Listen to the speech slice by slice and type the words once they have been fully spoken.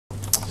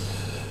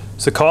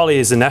So Kylie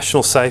is the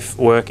National Safe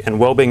Work and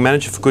Wellbeing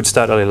Manager for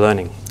Goodstart Early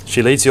Learning.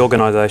 She leads the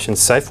organisation's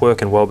Safe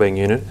Work and Wellbeing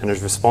Unit and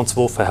is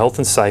responsible for health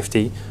and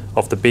safety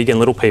of the big and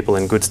little people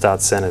in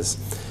Goodstart centres.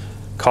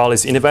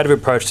 Kylie's innovative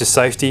approach to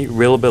safety,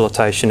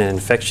 rehabilitation and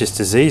infectious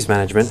disease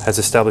management has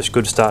established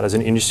Goodstart as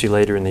an industry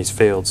leader in these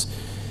fields.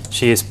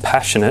 She is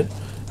passionate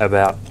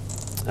about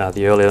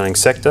the early learning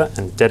sector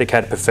and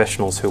dedicated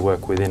professionals who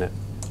work within it.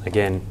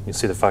 Again, you'll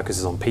see the focus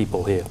is on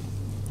people here.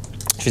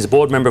 She's a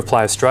board member of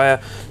Play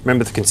Australia,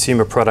 member of the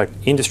Consumer Product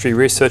Industry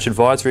Research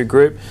Advisory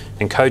Group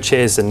and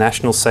co-chairs the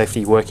National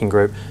Safety Working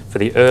Group for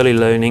the Early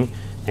Learning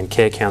and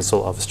Care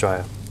Council of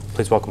Australia.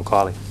 Please welcome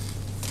Kylie.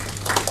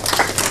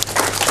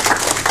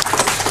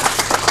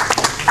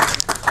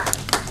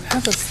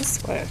 How does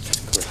this work?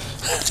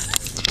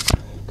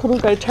 Could all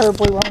go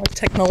terribly wrong with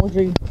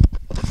technology.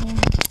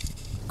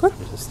 Good.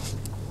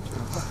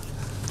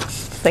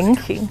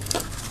 Thank you.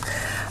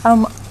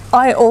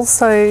 I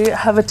also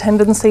have a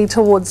tendency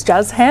towards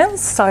jazz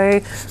hands,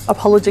 so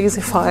apologies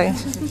if I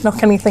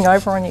knock anything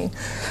over on you.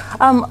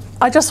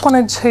 I just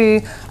wanted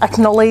to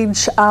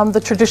acknowledge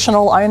the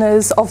traditional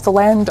owners of the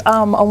land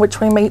on which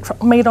we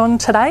meet on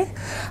today.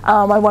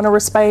 I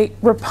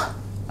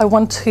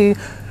want to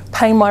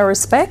pay my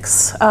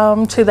respects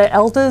to their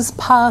elders,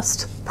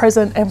 past,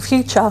 present and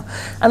future,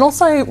 and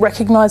also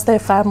recognise their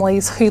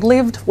families who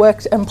lived,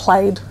 worked and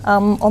played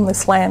on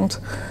this land.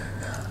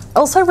 I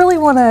also really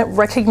want to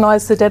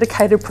recognise the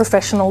dedicated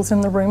professionals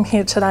in the room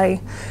here today.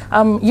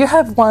 You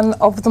have one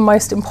of the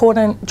most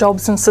important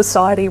jobs in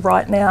society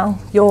right now.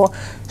 You're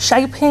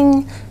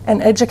shaping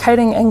and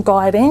educating and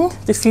guiding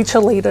the future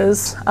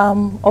leaders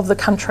of the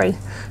country.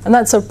 And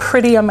that's a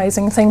pretty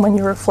amazing thing when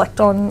you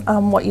reflect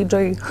on what you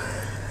do.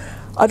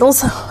 I'd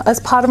also, as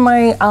part of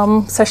my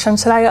session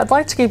today, I'd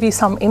like to give you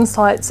some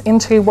insights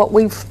into what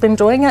we've been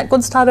doing at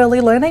Goodstart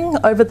Early Learning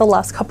over the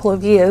last couple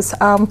of years.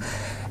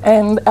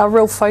 And our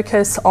real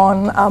focus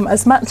on,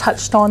 as Matt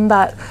touched on,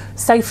 that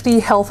safety,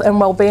 health and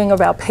wellbeing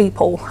of our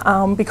people,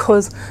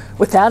 because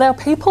without our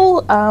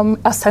people,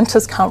 our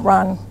centres can't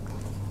run.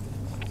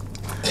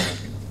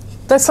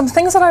 There's some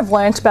things that I've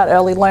learned about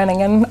early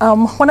learning, and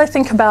when I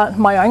think about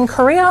my own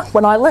career,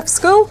 when I left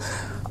school,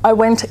 I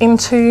went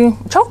into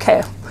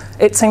childcare.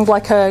 It seemed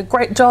like a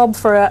great job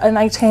for an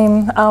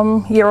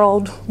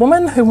 18-year-old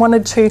woman who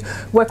wanted to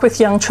work with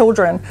young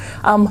children.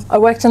 I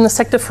worked in the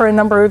sector for a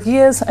number of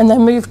years and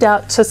then moved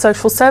out to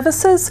social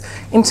services,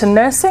 into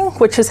nursing,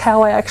 which is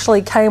how I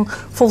actually came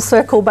full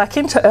circle back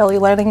into early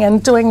learning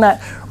and doing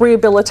that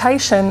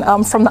rehabilitation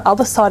from the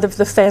other side of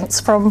the fence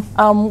from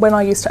when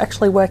I used to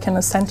actually work in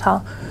a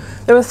centre.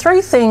 There were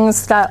three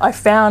things that I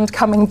found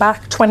coming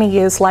back 20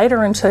 years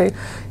later into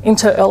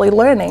early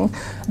learning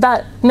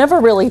that never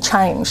really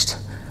changed.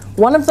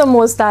 One of them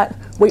was that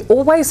we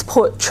always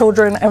put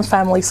children and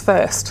families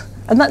first,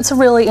 and that's a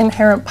really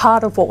inherent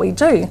part of what we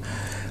do.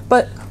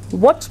 But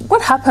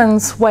what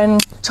happens when,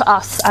 to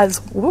us as,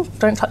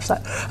 don't touch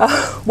that,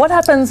 what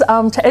happens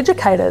to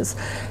educators?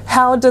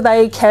 How do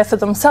they care for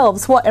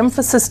themselves? What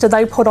emphasis do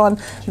they put on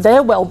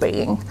their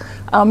well-being?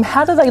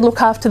 How do they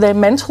look after their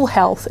mental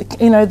health?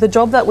 You know, the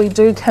job that we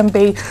do can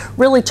be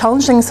really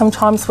challenging.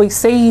 Sometimes we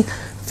see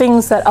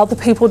things that other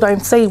people don't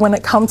see when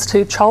it comes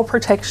to child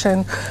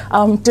protection,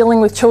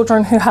 dealing with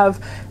children who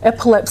have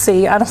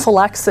epilepsy,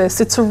 anaphylaxis.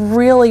 It's a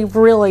really,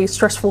 really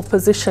stressful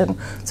position.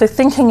 So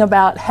thinking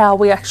about how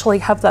we actually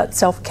have that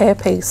self-care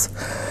piece.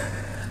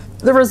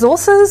 The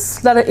resources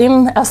that are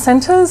in our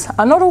centres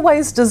are not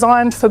always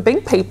designed for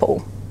big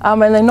people.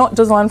 And they're not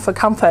designed for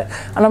comfort.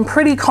 And I'm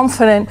pretty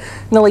confident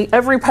nearly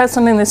every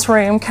person in this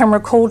room can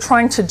recall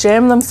trying to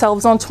jam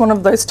themselves onto one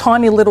of those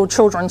tiny little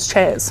children's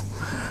chairs.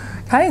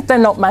 Okay, they're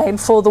not made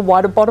for the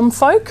wider bottom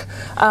folk.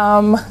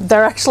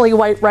 They're actually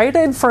weight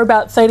rated for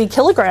about 30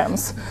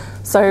 kilograms.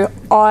 So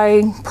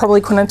I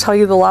probably couldn't tell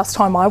you the last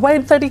time I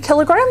weighed 30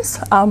 kilograms.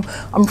 I'm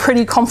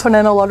pretty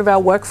confident a lot of our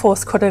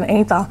workforce couldn't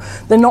either.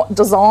 They're not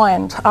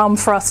designed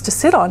for us to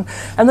sit on.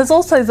 And there's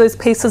also those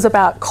pieces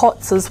about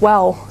cots as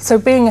well. So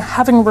being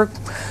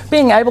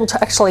able to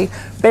actually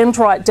bend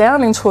right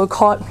down into a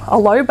cot, a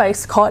low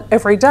base cot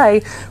every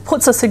day,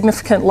 puts a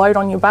significant load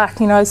on your back.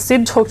 You know, as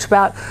Sid talked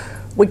about,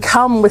 we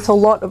come with a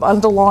lot of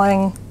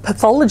underlying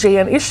pathology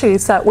and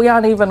issues that we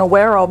aren't even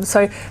aware of.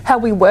 So how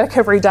we work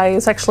every day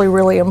is actually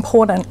really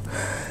important.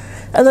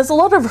 And there's a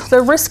lot of,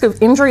 the risk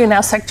of injury in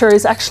our sector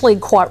is actually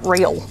quite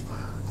real.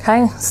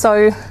 Okay,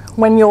 so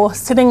when you're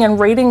sitting and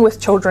reading with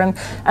children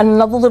and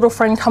another little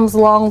friend comes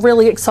along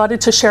really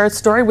excited to share a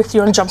story with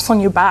you and jumps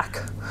on your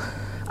back.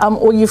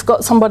 Or you've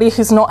got somebody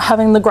who's not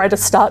having the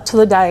greatest start to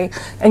the day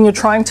and you're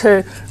trying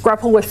to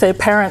grapple with their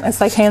parent as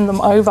they hand them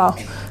over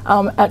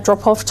at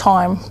drop-off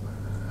time.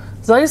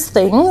 Those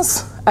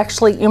things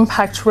actually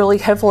impact really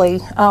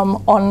heavily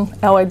on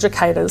our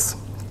educators.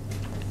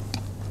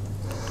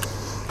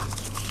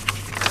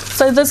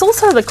 So there's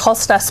also the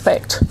cost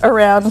aspect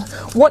around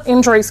what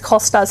injuries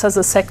cost us as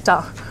a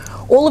sector.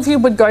 all of you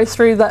would go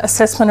through the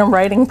assessment and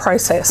rating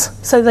process.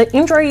 So the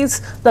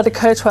injuries that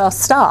occur to our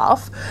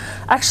staff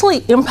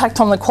actually impact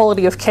on the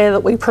quality of care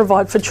that we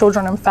provide for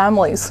children and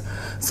families.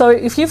 So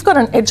if you've got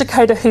an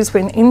educator who's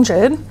been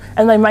injured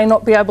and they may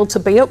not be able to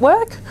be at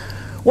work,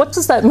 what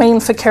does that mean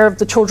for care of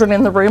the children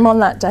in the room on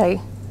that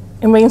day?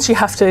 It means you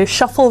have to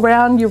shuffle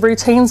around your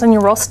routines and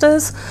your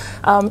rosters.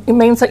 It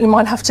means that you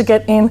might have to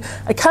get in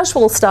a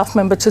casual staff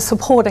member to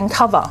support and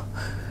cover.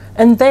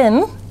 And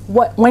then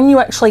when you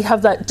actually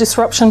have that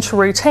disruption to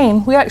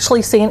routine, we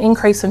actually see an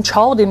increase in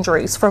child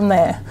injuries from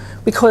there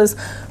because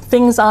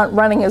things aren't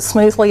running as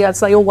smoothly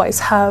as they always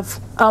have.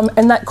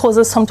 And that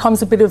causes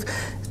sometimes a bit of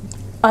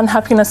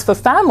unhappiness for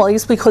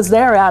families because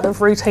they're out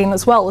of routine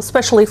as well,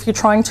 especially if you're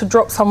trying to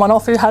drop someone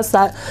off who has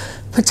that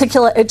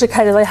particular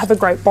educator they have a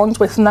great bond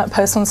with and that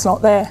person's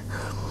not there.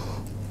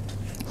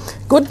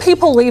 Good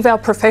people leave our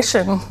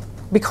profession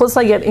because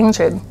they get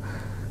injured.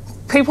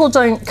 People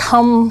don't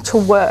come to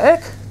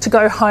work to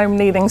go home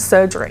needing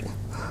surgery.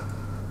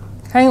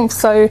 Okay,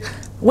 so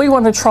we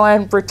want to try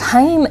and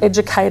retain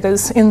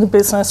educators in the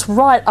business in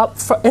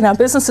our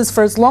businesses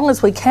for as long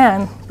as we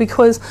can,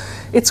 because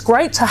it's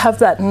great to have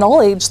that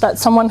knowledge that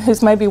someone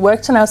who's maybe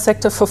worked in our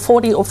sector for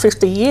 40 or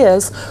 50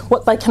 years,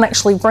 what they can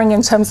actually bring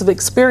in terms of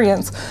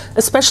experience,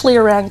 especially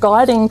around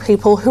guiding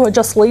people who are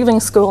just leaving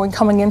school and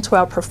coming into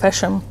our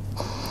profession.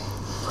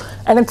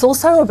 And it's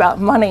also about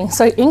money.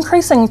 So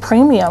increasing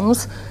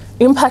premiums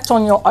impact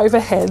on your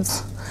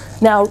overheads.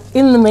 Now,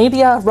 in the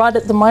media right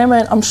at the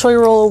moment, I'm sure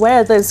you're all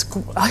aware, there's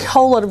a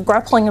whole lot of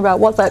grappling about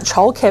what that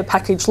childcare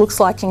package looks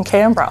like in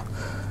Canberra.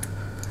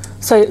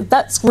 So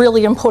that's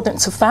really important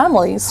to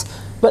families,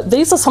 but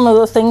these are some of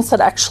the things that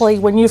actually,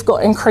 when you've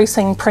got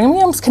increasing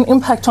premiums, can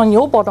impact on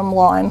your bottom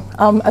line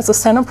as a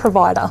centre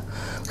provider.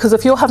 Because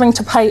if you're having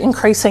to pay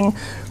increasing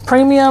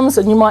premiums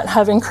and you might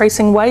have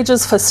increasing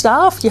wages for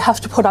staff, you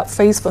have to put up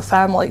fees for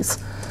families,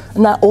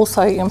 and that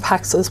also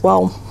impacts as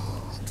well.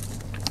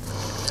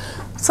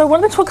 So I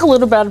want to talk a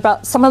little bit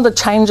about some of the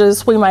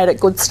changes we made at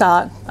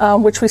Goodstart,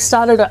 which we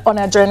started on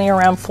our journey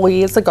around 4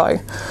 years ago.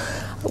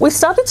 We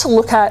started to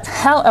look at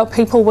how our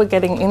people were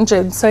getting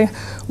injured. So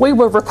we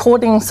were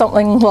recording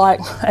something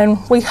like, and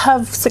we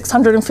have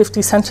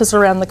 650 centres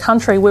around the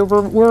country, we're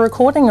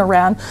recording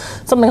around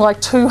something like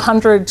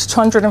 200 to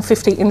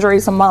 250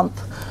 injuries a month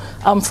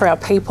for our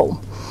people.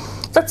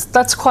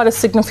 That's quite a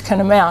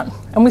significant amount.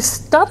 And we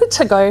started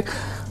to go,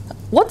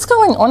 what's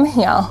going on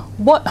here?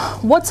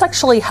 What's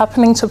actually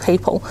happening to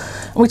people?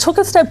 And we took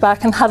a step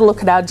back and had a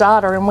look at our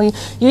data, and we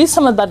used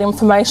some of that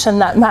information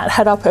that Matt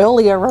had up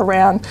earlier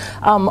around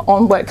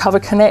on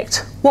WorkCover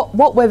Connect.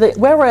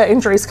 Where were our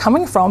injuries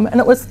coming from?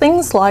 And it was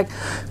things like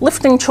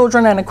lifting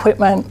children and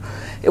equipment.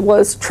 It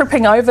was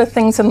tripping over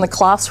things in the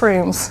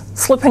classrooms,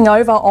 slipping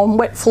over on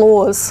wet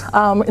floors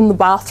in the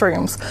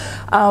bathrooms.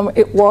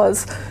 It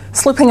was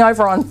slipping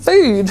over on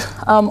food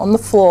on the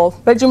floor,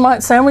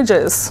 Vegemite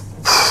sandwiches.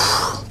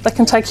 That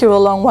can take you a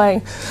long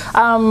way.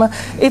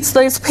 It's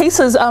those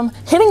pieces,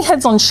 hitting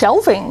heads on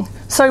shelving.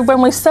 So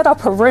when we set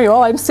up a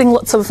room, I'm seeing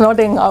lots of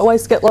nodding. I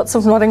always get lots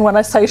of nodding when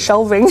I say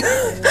shelving.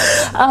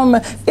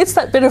 It's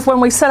that bit of when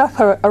we set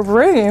up a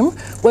room,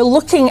 we're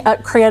looking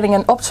at creating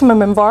an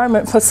optimum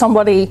environment for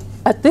somebody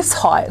at this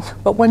height,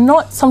 but we're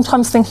not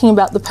sometimes thinking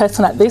about the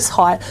person at this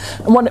height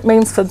and what it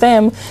means for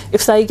them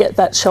if they get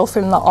that shelf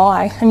in the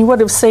eye. And you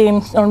would have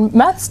seen on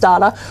Matt's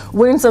data,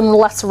 wounds and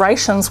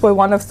lacerations were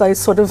one of those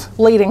sort of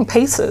leading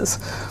pieces.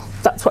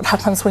 That's what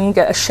happens when you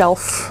get a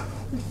shelf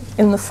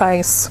in the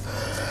face.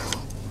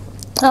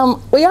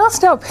 We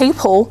asked our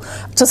people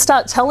to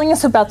start telling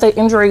us about their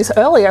injuries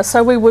earlier,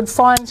 so we would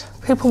find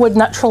people would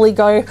naturally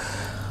go,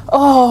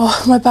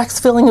 oh, my back's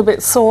feeling a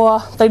bit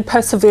sore. They'd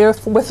persevere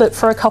with it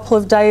for a couple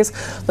of days.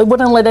 They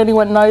wouldn't let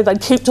anyone know. They'd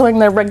keep doing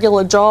their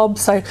regular job,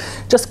 so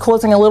just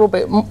causing a little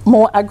bit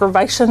more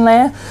aggravation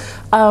there.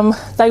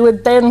 They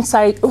would then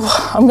say,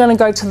 oh, I'm going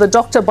to go to the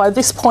doctor. By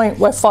this point,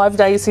 we're 5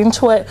 days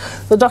into it.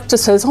 The doctor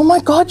says, oh my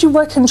God, you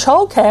work in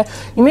childcare.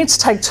 You need to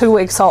take 2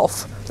 weeks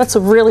off. That's a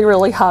really,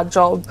 really hard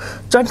job.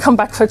 Don't come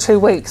back for 2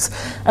 weeks.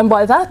 And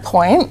by that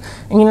point,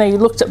 and you know, you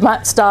looked at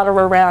Matt's data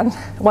around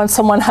when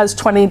someone has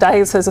 20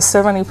 days, there's a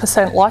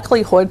 70%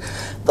 likelihood.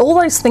 All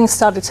those things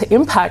started to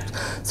impact.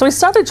 So we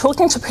started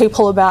talking to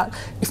people about,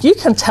 if you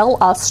can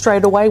tell us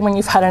straight away when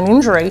you've had an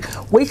injury,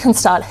 we can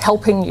start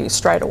helping you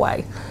straight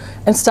away.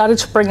 And started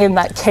to bring in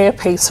that care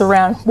piece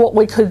around what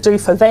we could do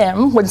for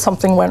them when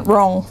something went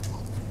wrong.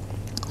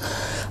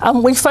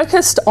 We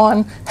focused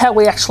on how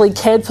we actually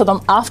cared for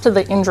them after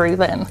the injury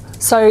then.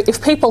 So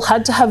if people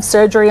had to have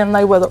surgery and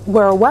they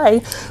were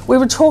away, we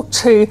would talk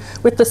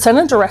with the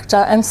centre director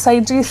and say,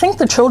 do you think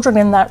the children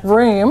in that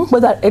room where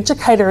that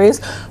educator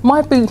is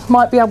might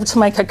be able to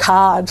make a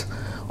card?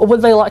 Or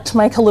would they like to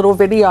make a little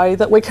video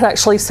that we could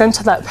actually send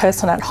to that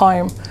person at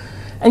home?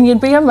 And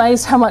you'd be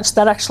amazed how much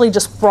that actually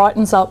just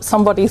brightens up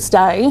somebody's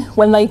day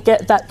when they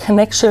get that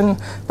connection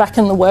back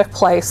in the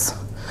workplace.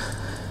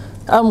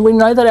 We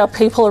know that our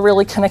people are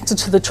really connected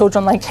to the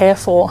children they care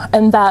for,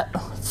 and that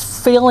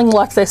feeling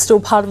like they're still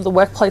part of the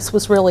workplace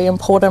was really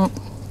important.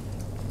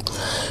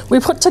 We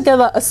put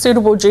together a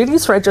suitable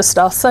duties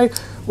register. So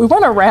we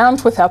went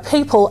around with our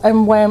people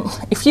and went,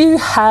 if you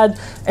had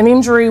an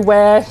injury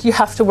where you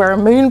have to wear a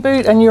moon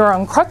boot and you're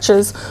on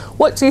crutches,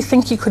 what do you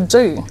think you could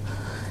do?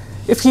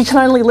 If you can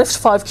only lift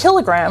 5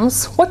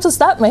 kilograms, what does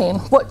that mean?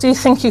 What do you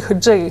think you could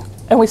do?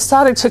 And we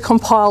started to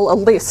compile a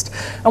list.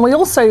 And we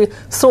also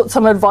sought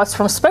some advice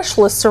from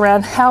specialists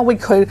around how we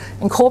could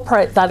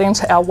incorporate that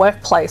into our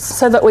workplace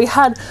so that we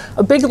had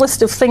a big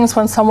list of things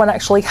when someone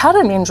actually had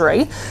an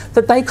injury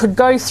that they could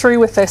go through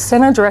with their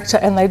centre director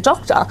and their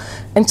doctor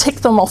and tick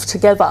them off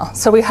together.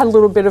 So we had a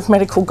little bit of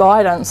medical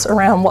guidance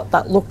around what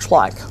that looked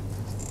like.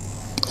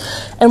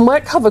 And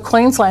WorkCover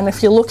Queensland,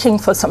 if you're looking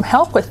for some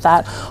help with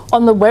that,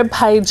 on the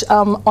webpage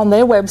on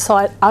their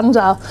website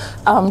under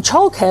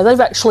Childcare, they've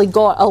actually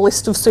got a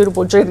list of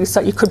suitable duties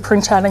that you could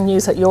print out and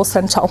use at your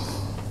centre.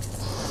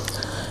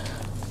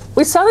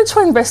 We started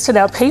to invest in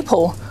our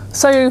people.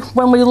 So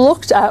when we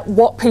looked at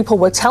what people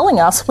were telling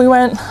us, we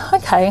went,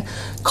 okay,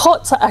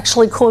 cots are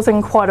actually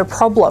causing quite a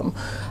problem.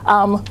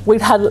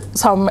 We'd had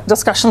some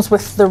discussions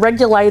with the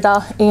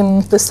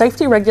the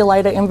safety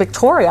regulator in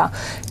Victoria,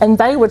 and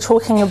they were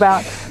talking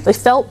about, they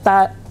felt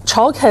that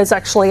childcare is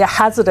actually a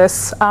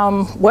hazardous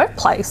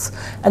workplace,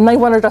 and they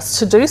wanted us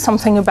to do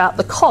something about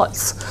the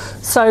cots.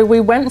 So we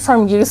went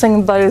from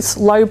using those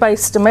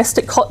low-base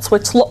domestic cots,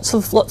 which lots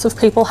of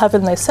people have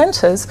in their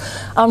centres,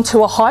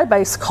 to a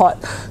high-base cot.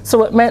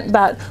 So it meant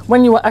that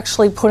when you were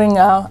actually putting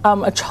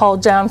a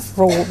child down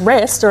for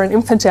rest or an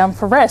infant down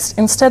for rest,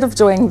 instead of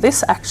doing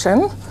this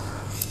action,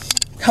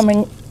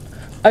 coming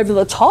over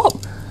the top,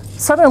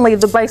 suddenly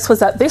the base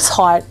was at this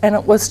height and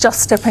it was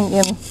just stepping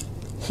in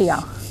here.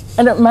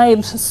 And it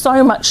made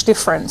so much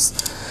difference.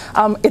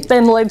 It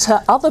then led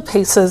to other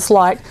pieces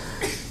like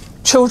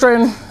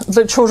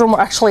the children were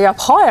actually up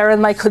higher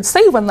and they could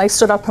see when they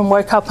stood up and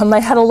woke up, and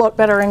they had a lot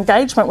better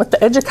engagement with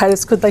the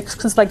educators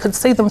because they could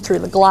see them through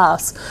the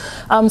glass.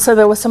 So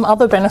there were some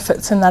other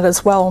benefits in that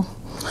as well.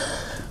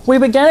 We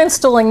began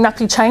installing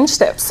nappy change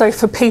steps. So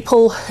for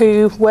people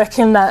who work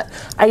in that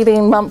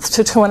 18 months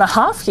to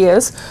 2.5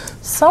 years,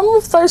 some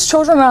of those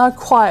children are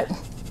quite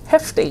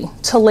hefty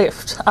to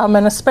lift, and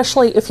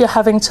especially if you're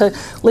having to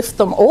lift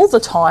them all the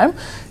time,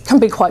 can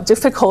be quite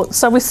difficult.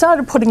 So we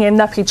started putting in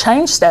nappy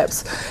change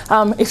steps.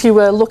 If you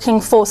were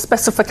looking for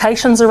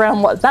specifications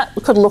around what that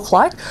could look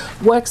like,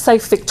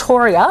 WorkSafe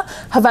Victoria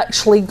have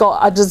actually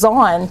got a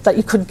design that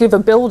you could give a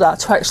builder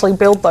to actually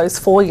build those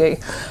for you.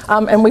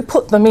 And we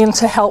put them in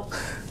to help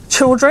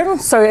children,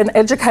 so an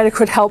educator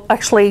could help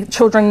actually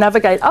children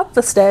navigate up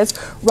the stairs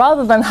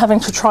rather than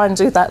having to try and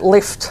do that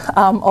lift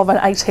of an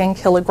 18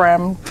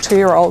 kilogram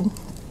 2-year-old.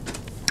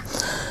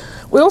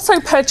 We also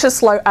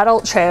purchased low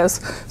adult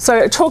chairs.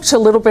 So I talked a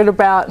little bit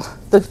about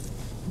the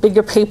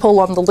bigger people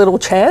on the little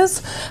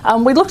chairs.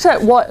 We looked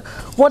at what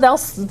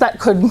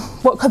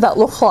could that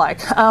look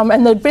like,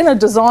 and there'd been a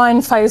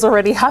design phase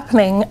already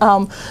happening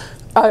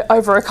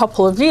over a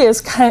couple of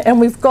years, and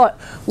we've got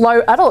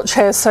low adult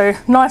chairs, so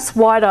nice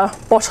wider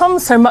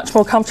bottoms, so much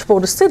more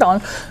comfortable to sit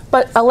on,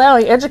 but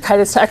allowing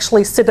educators to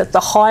actually sit at the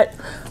height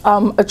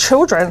of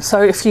children.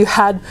 So if you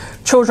had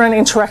children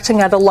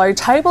interacting at a low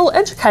table,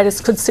 educators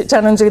could sit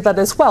down and do that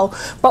as well,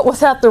 but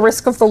without the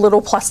risk of the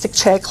little plastic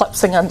chair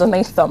collapsing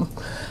underneath them,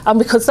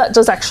 because that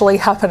does actually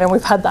happen, and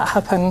we've had that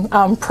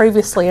happen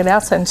previously in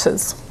our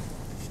centres.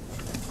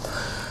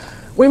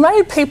 We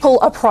made people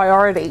a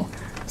priority.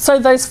 So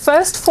those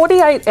first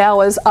 48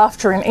 hours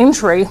after an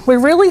injury, we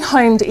really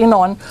honed in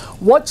on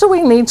what do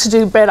we need to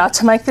do better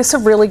to make this a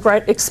really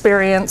great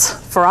experience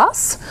for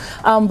us,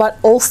 but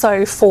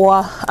also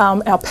for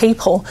our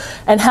people,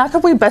 and how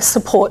can we best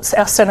support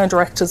our centre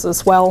directors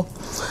as well.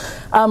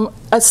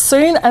 As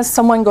soon as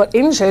someone got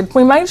injured,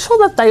 we made sure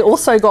that they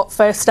also got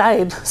first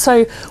aid.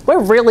 So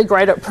we're really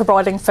great at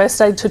providing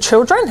first aid to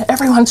children.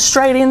 Everyone's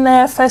straight in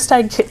there, first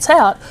aid kits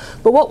out.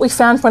 But what we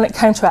found when it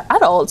came to our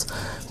adults,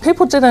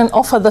 people didn't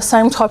offer the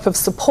same type of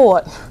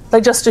support.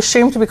 They just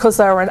assumed because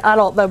they were an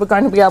adult they were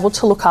going to be able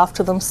to look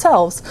after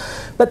themselves.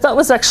 But that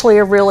was actually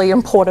a really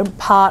important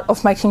part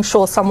of making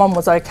sure someone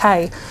was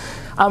okay.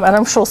 And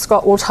I'm sure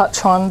Scott will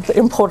touch on the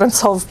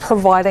importance of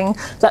providing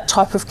that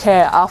type of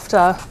care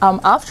after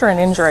an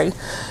injury.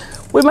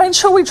 We made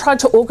sure we tried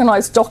to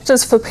organise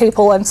doctors for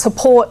people and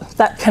support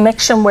that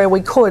connection where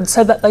we could,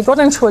 so that they got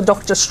into a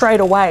doctor straight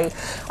away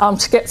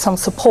to get some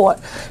support.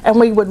 And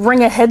we would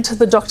ring ahead to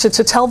the doctor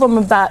to tell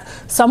them that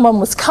someone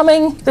was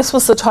coming, this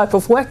was the type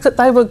of work that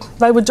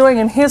they were doing,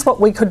 and here's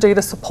what we could do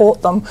to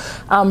support them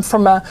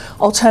from an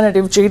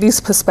alternative duties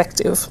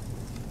perspective.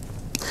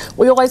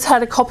 We always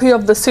had a copy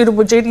of the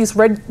suitable duties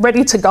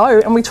ready to go,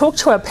 and we talked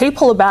to our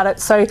people about it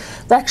so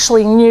they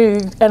actually knew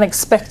and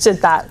expected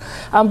that.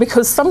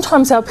 Because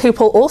sometimes our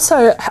people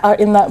also are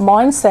in that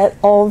mindset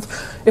of,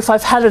 if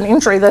I've had an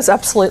injury, there's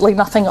absolutely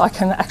nothing I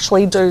can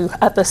actually do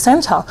at the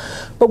centre.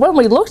 But when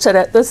we looked at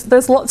it,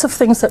 there's lots of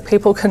things that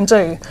people can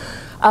do.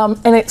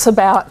 And it's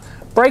about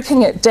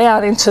breaking it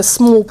down into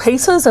small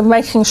pieces and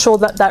making sure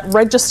that that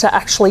register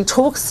actually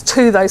talks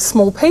to those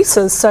small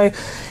pieces. So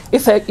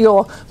if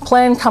your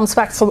plan comes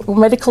back,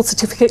 medical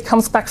certificate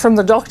comes back from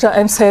the doctor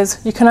and says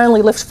you can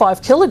only lift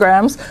 5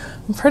 kilograms,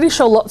 I'm pretty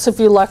sure lots of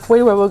you, like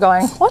we were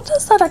going, what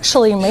does that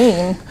actually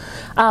mean?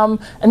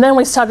 And then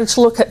we started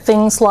to look at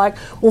things like,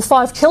 well,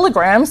 5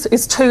 kilograms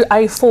is 2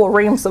 A4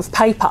 reams of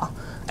paper.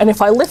 And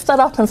if I lift that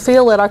up and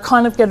feel it, I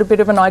kind of get a bit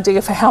of an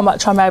idea for how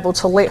much I'm able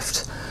to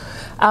lift.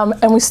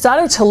 And we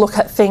started to look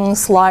at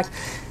things like,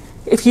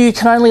 if you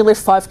can only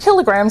lift 5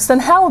 kilograms, then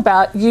how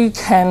about you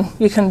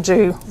can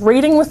do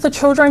reading with the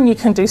children, you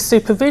can do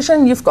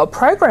supervision, you've got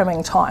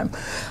programming time.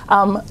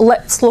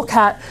 Let's look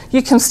at,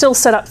 you can still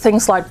set up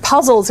things like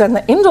puzzles in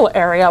the indoor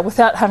area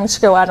without having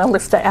to go out and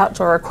lift the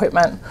outdoor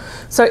equipment.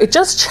 So it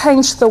just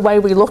changed the way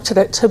we looked at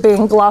it to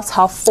being glass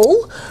half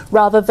full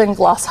rather than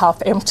glass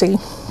half empty.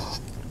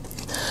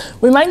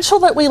 We made sure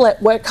that we let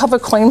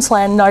WorkCover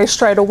Queensland know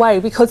straight away,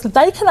 because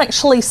they can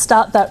actually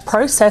start that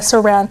process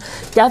around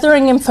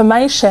gathering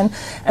information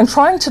and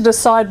trying to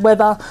decide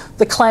whether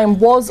the claim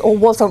was or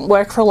wasn't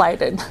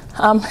work-related.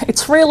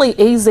 It's really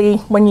easy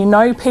when you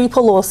know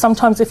people, or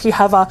sometimes if you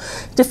have a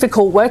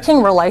difficult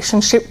working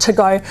relationship, to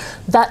go,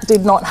 that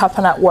did not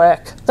happen at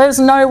work. There's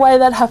no way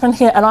that happened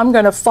here, and I'm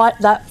going to fight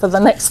that for the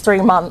next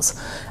 3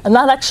 months. And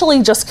that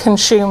actually just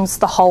consumes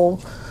the whole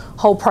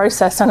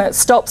process, and it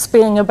stops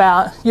being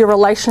about your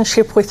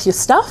relationship with your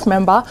staff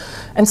member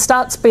and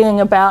starts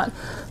being about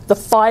the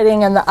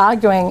fighting and the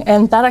arguing,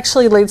 and that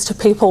actually leads to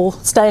people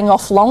staying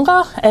off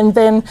longer, and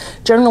then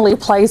generally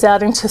plays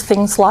out into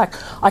things like,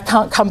 I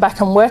can't come back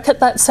and work at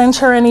that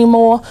centre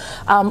anymore,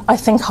 I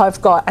think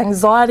I've got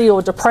anxiety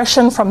or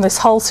depression from this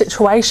whole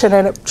situation,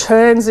 and it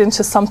turns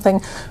into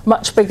something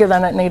much bigger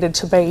than it needed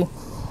to be.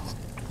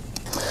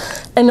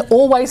 And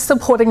always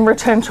supporting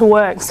return to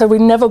work, so we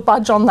never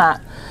budge on that.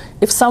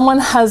 If someone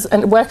has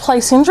a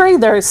workplace injury,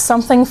 there is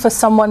something for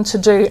someone to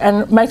do,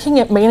 and making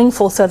it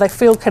meaningful so they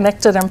feel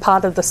connected and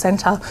part of the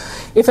centre.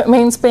 If it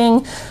means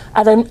being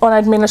on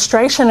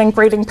administration and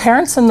greeting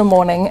parents in the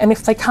morning, and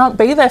if they can't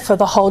be there for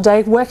the whole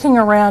day, working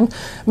around,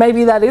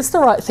 maybe that is the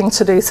right thing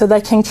to do so they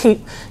can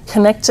keep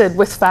connected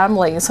with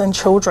families and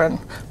children,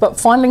 but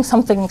finding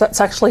something that's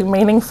actually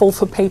meaningful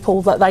for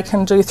people that they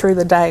can do through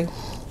the day.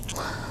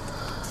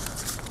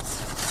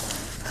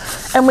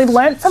 And we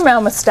learnt from our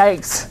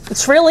mistakes.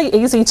 It's really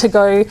easy to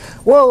go,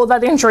 whoa,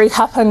 that injury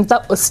happened,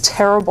 that was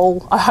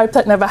terrible, I hope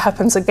that never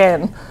happens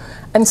again.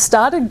 And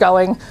started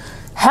going,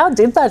 how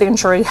did that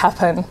injury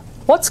happen?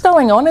 What's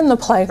going on in the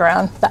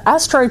playground? The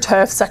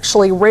AstroTurf's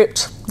actually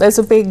ripped. There's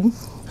a big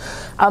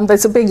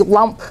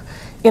lump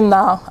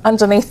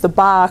underneath the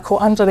bark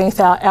or underneath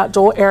our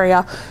outdoor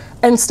area,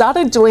 and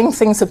started doing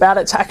things about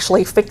it to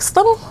actually fix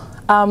them.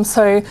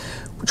 So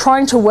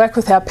trying to work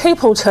with our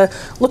people to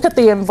look at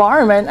the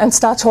environment and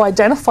start to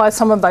identify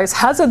some of those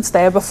hazards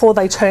there before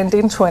they turned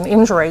into an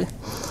injury.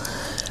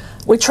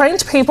 We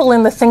trained people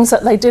in the things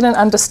that they didn't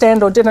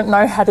understand or didn't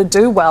know how to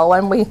do well,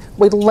 and we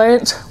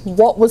learnt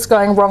what was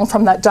going wrong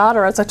from that data,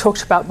 as I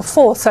talked about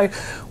before. So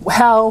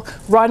how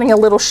writing a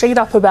little sheet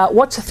up about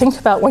what to think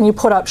about when you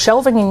put up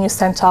shelving in your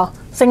centre,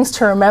 things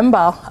to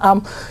remember,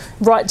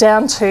 right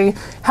down to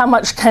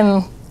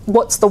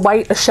what's the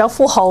weight a shelf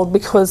will hold,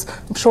 because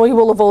I'm sure you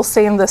will have all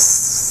seen the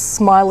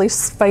smiley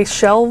face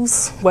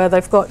shelves where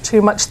they've got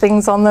too much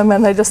things on them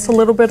and they're just a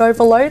little bit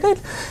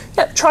overloaded.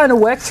 Yep, trying to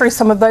work through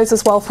some of those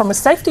as well from a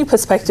safety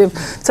perspective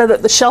so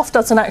that the shelf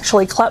doesn't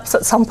actually collapse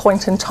at some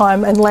point in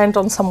time and land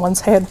on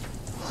someone's head.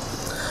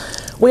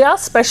 We are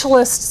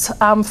specialists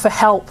for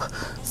help.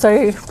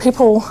 So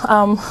people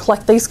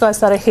like these guys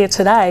that are here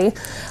today,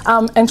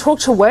 and talk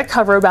to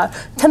WorkCover about,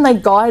 can they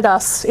guide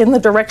us in the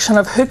direction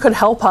of who could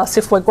help us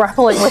if we're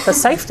grappling with a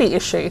safety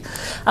issue.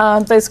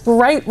 There's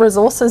great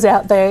resources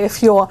out there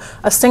if you're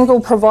a single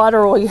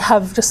provider or you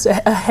have just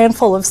a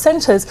handful of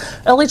centres.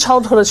 Early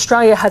Childhood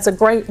Australia has a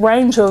great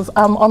range of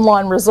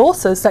online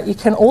resources that you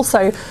can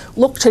also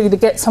look to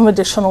get some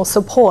additional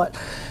support.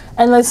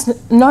 And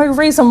there's no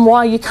reason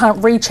why you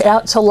can't reach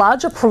out to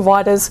larger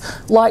providers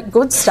like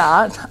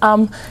Goodstart,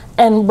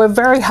 and we're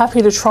very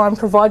happy to try and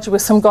provide you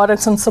with some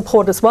guidance and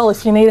support as well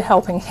if you need a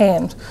helping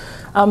hand,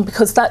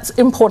 because that's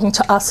important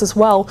to us as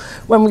well.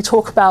 When we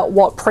talk about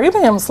what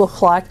premiums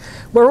look like,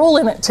 we're all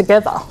in it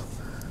together,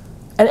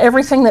 and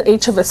everything that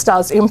each of us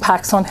does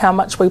impacts on how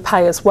much we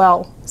pay as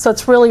well. So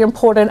it's really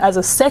important as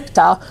a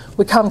sector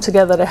we come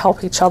together to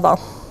help each other.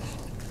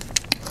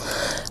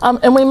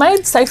 And we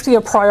made safety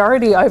a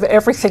priority over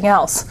everything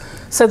else.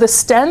 So the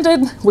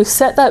standard, we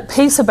set that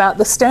piece about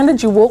the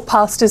standard you walk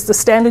past is the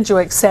standard you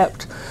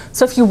accept.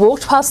 So if you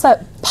walked past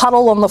that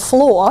puddle on the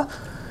floor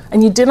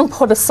and you didn't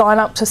put a sign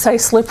up to say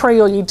slippery,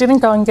 or you didn't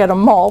go and get a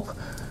mop,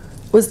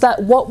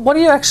 what are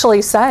you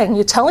actually saying?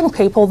 You're telling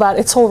people that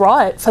it's all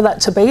right for that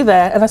to be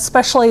there, and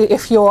especially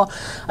if you're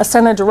a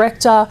centre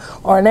director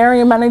or an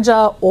area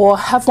manager or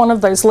have one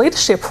of those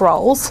leadership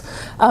roles,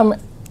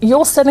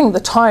 you're setting the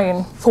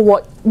tone for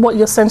what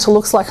your centre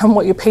looks like and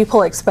what your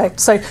people expect.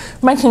 So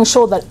making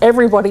sure that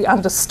everybody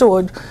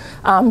understood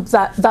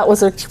that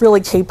was a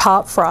really key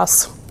part for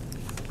us.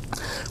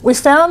 we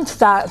found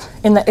that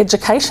in the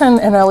education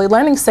and early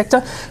learning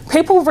sector,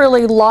 people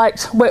really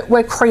liked,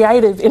 we're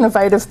creative,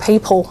 innovative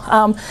people,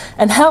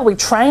 and how we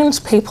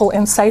trained people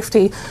in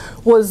safety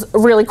was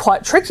really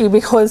quite tricky,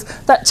 because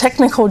that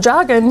technical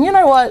jargon, you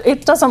know what,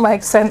 it doesn't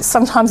make sense.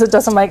 Sometimes it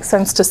doesn't make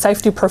sense to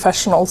safety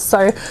professionals.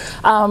 So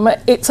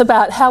it's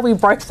about how we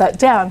broke that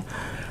down.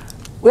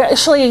 We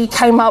actually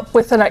came up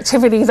with an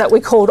activity that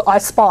we called I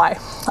Spy.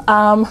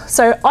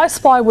 So I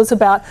Spy was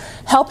about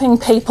helping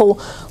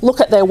people look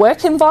at their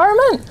work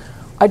environment,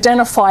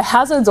 identify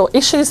hazards or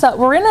issues that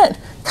were in it,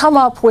 come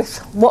up with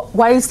what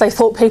ways they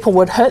thought people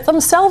would hurt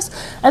themselves,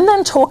 and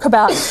then talk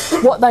about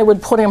what they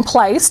would put in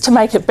place to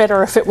make it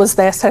better if it was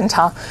their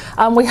centre.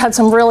 We had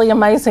some really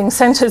amazing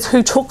centres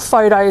who took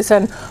photos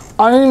and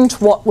owned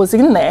what was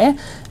in there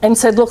and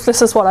said, look,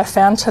 this is what I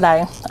found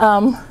today.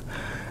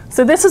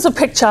 So this is a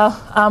picture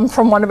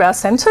from one of our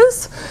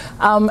centres,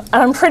 and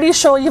I'm pretty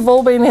sure you've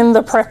all been in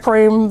the prep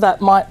room that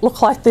might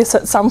look like this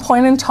at some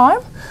point in time.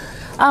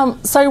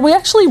 So we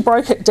actually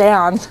broke it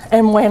down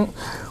and went,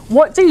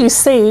 what do you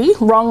see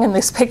wrong in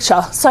this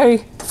picture? So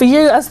for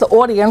you as the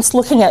audience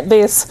looking at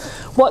this,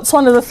 what's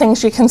one of the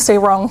things you can see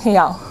wrong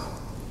here?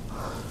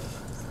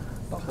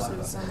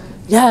 Boxes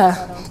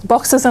Yeah,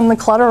 boxes and the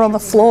clutter on the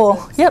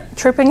floor. Yep,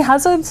 tripping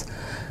hazards.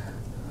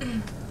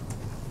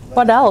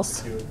 What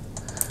else?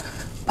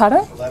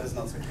 Pardon? The ladder's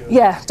not secure.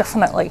 Yeah,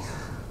 definitely.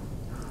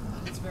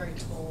 It's very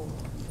tall.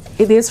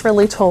 It is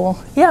really tall,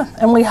 yeah.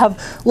 And we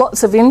have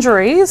lots of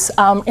injuries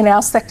in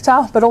our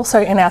sector, but also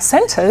in our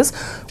centres,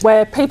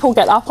 where people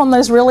get up on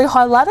those really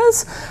high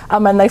ladders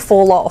and they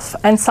fall off.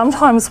 And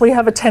sometimes we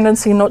have a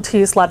tendency not to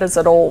use ladders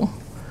at all.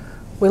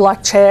 We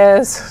like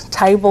chairs,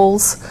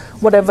 tables,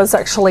 whatever's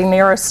actually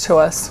nearest to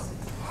us.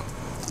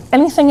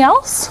 Anything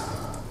else?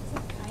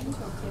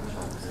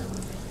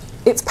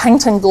 It's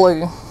paint and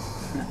glue,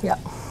 yeah.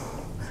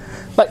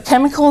 But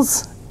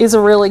chemicals is a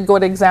really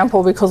good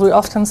example, because we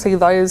often see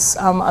those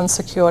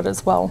unsecured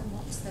as well.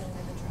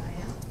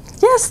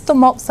 Yes, the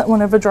mops that will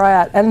never dry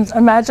out. And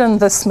imagine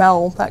the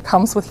smell that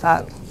comes with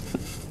that.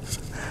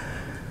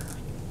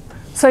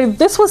 So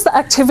this was the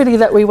activity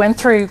that we went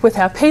through with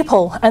our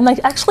people, and they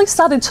actually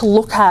started to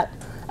look at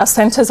our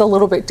centres a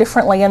little bit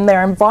differently in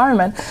their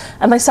environment,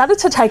 and they started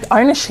to take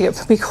ownership,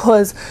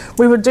 because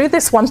we would do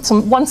this once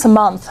a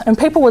month, and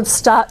people would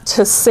start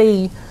to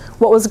see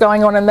what was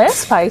going on in their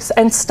space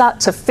and start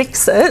to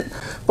fix it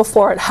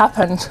before it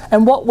happened.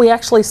 And what we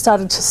actually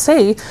started to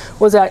see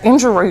was our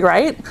injury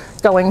rate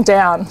going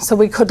down. So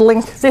we could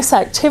link this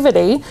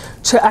activity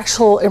to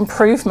actual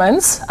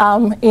improvements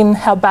in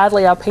how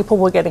badly our people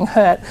were getting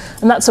hurt.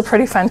 And that's a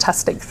pretty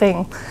fantastic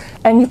thing.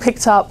 And you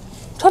picked up,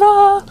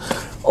 ta-da,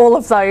 all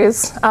of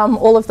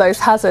those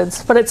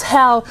hazards. But it's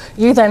how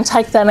you then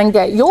take that and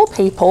get your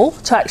people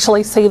to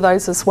actually see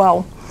those as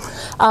well.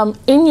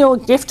 In your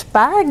gift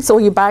bags, or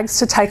your bags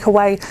to take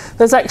away,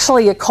 there's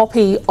actually a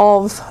copy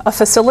of a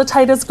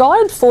facilitator's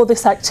guide for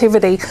this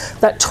activity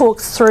that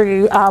talks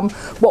through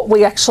what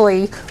we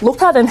actually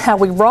look at and how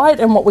we write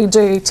and what we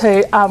do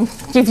to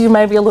give you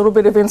maybe a little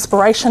bit of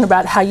inspiration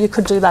about how you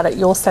could do that at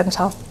your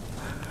centre.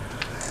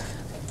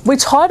 We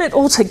tied it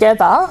all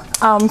together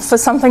for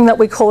something that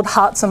we called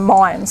Hearts and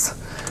Minds.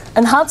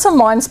 And Hearts and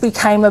Minds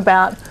became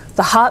about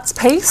the hearts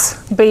piece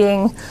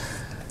being,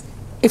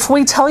 if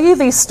we tell you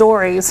these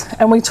stories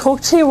and we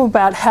talk to you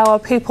about how our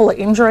people are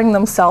injuring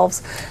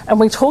themselves, and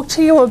we talk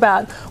to you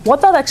about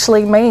what that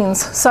actually means.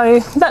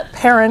 So that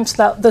parent,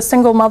 the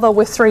single mother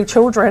with 3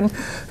 children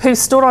who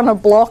stood on a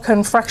block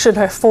and fractured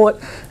her foot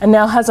and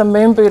now has a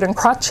moon boot and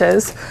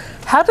crutches,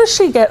 how does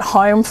she get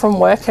home from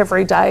work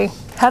every day?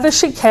 How does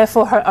she care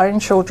for her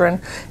own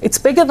children? It's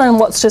bigger than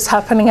what's just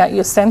happening at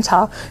your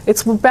centre.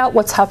 It's about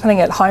what's happening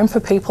at home for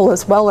people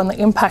as well, and the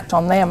impact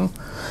on them.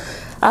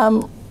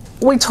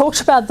 We talked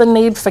about the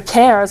need for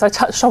care. As I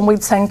touched on,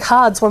 we'd send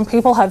cards. When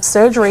people have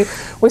surgery,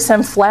 we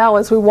send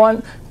flowers. We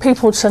want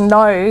people to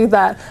know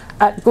that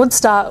at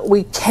Goodstart,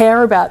 we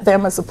care about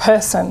them as a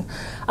person.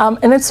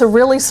 And it's a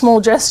really small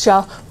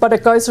gesture, but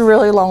it goes a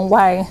really long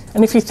way.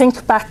 And if you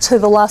think back to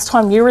the last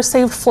time you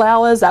received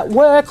flowers at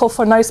work or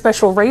for no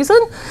special reason,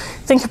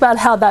 think about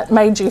how that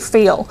made you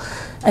feel.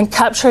 And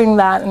capturing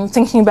that and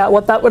thinking about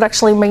what that would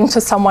actually mean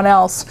to someone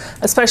else,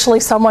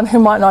 especially someone who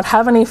might not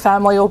have any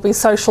family or be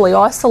socially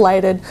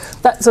isolated,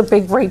 that's a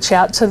big reach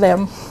out to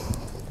them.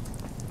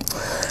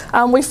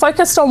 We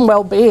focused on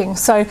well-being,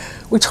 so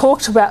we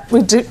talked about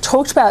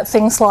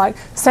things like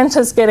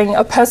centres getting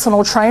a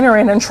personal trainer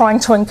in and trying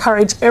to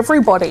encourage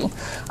everybody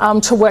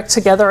to work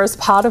together as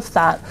part of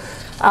that.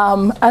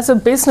 As a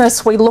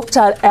business, we looked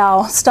at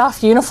our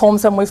staff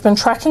uniforms, and we've been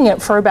tracking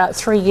it for about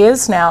 3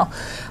 years now.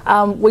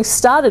 We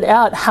started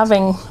out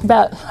having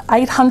about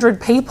 800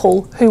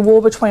 people who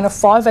wore between a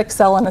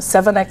 5XL and a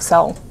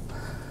 7XL.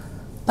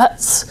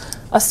 That's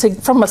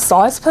from a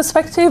size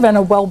perspective and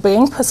a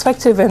well-being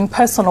perspective and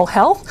personal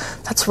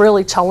health, that's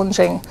really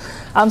challenging.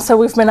 So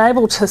we've been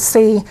able to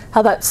see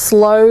how that's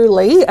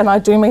slowly, and I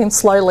do mean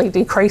slowly,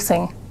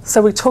 decreasing. So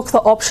we took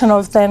the option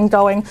of then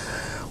going,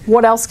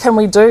 what else can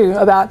we do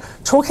about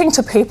talking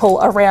to people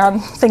around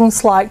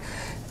things like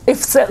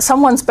If it's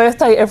someone's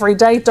birthday every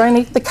day, don't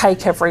eat the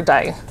cake every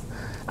day.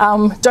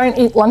 Don't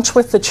eat lunch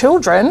with the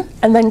children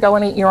and then go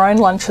and eat your own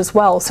lunch as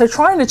well. So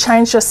trying to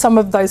change just some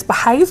of those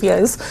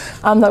behaviours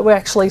that we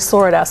actually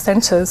saw at our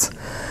centres.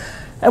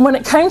 And when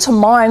it came to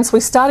minds, we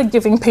started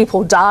giving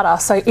people data,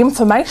 so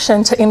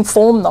information to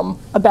inform them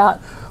about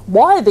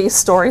why these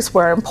stories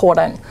were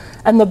important.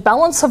 And the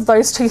balance of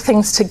those two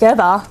things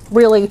together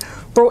really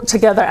brought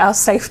together our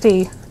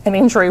safety and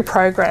injury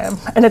program.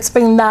 And it's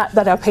been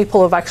that our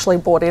people have actually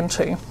bought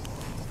into.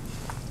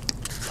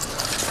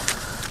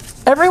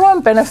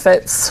 Everyone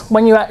benefits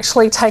when you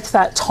actually take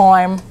that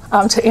time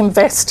to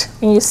invest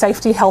in your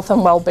safety, health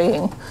and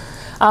well-being.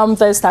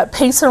 There's that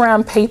piece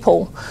around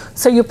people.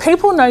 So your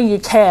people know you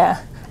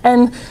care.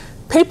 And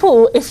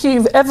people, if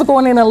you've ever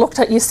gone in and looked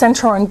at your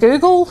centre on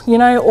Google, you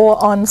know,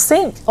 or on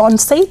Seek,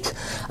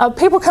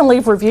 people can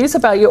leave reviews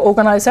about your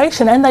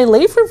organisation, and they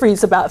leave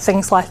reviews about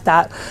things like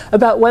that,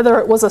 about whether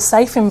it was a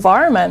safe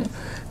environment.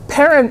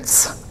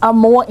 Parents are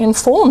more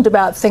informed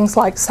about things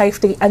like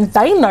safety, and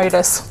they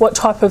notice what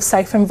type of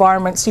safe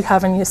environments you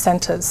have in your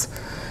centres.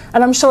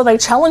 And I'm sure they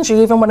challenge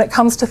you even when it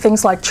comes to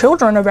things like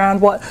children around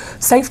what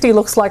safety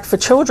looks like for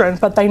children,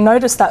 but they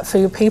notice that for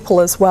your people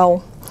as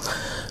well.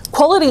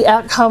 Quality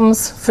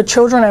outcomes for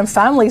children and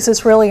families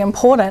is really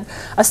important.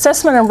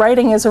 Assessment and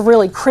rating is a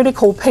really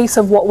critical piece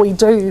of what we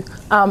do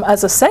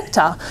as a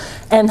sector.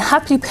 And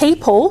happy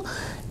people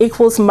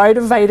equals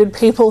motivated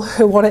people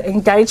who want to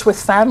engage with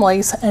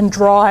families and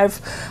drive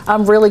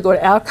really good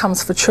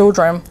outcomes for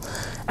children.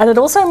 And it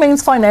also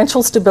means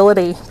financial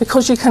stability,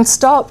 because you can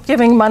stop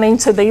giving money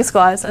to these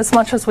guys, as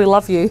much as we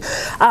love you,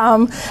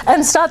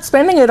 and start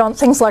spending it on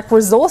things like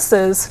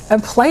resources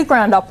and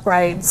playground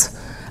upgrades.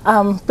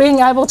 Being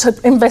able to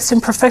invest in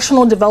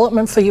professional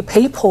development for your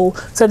people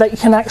so that you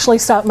can actually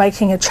start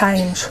making a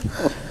change.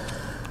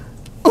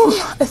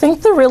 I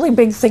think the really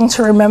big thing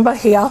to remember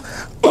here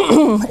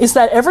is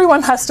that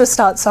everyone has to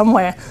start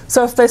somewhere.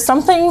 So if there's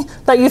something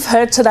that you've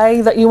heard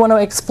today that you want to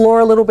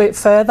explore a little bit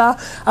further,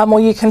 or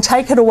you can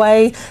take it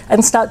away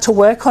and start to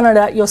work on it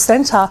at your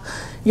centre,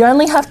 you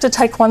only have to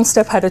take one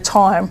step at a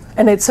time.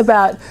 And it's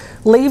about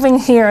leaving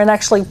here and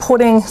actually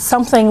putting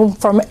something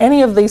from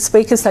any of these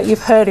speakers that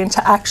you've heard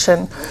into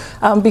action.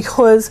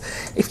 Because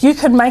if you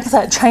can make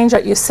that change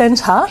at your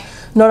centre,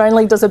 not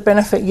only does it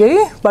benefit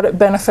you, but it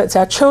benefits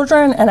our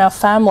children and our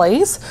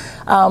families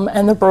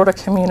and the broader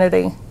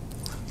community.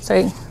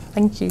 So,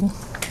 thank you.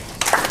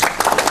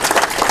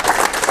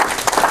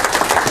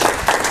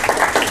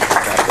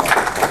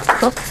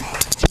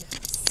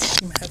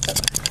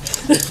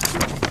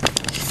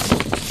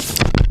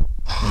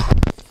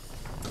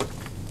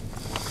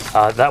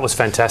 That was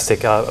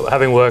fantastic.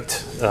 Having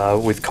worked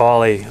with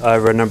Kylie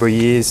over a number of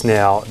years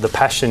now, the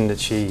passion that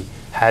she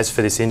has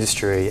for this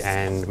industry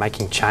and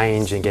making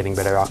change and getting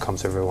better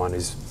outcomes for everyone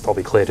is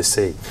probably clear to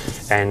see.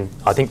 And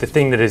I think the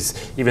thing that is,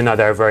 even though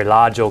they're a very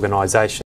large organisation,